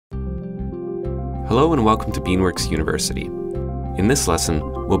Hello and welcome to Beanworks University. In this lesson,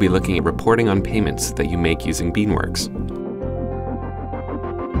 we'll be looking at reporting on payments that you make using Beanworks.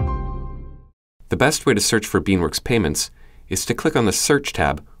 The best way to search for Beanworks payments is to click on the Search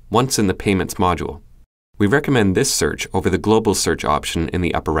tab once in the Payments module. We recommend this search over the Global Search option in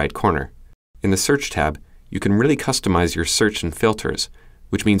the upper right corner. In the Search tab, you can really customize your search and filters,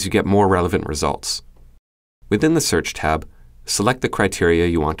 which means you get more relevant results. Within the Search tab, select the criteria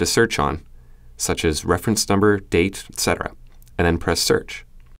you want to search on, such as reference number, date, etc., and then press Search.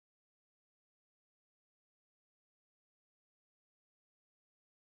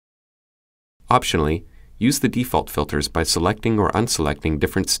 Optionally, use the default filters by selecting or unselecting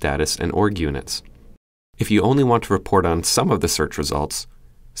different status and org units. If you only want to report on some of the search results,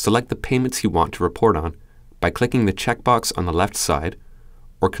 select the payments you want to report on by clicking the checkbox on the left side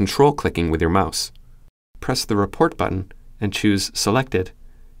or control-clicking with your mouse. Press the Report button and choose Selected,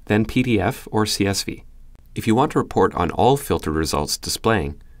 then PDF or CSV. If you want to report on all filtered results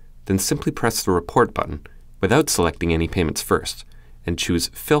displaying, then simply press the Report button without selecting any payments first and choose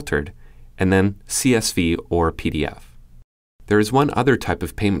Filtered and then CSV or PDF. There is one other type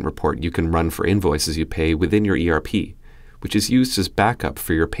of payment report you can run for invoices you pay within your ERP, which is used as backup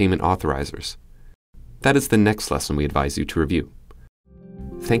for your payment authorizers. That is the next lesson we advise you to review.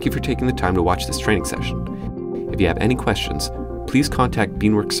 Thank you for taking the time to watch this training session. If you have any questions, please contact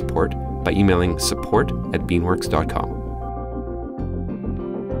Beanworks support by emailing support@beanworks.com.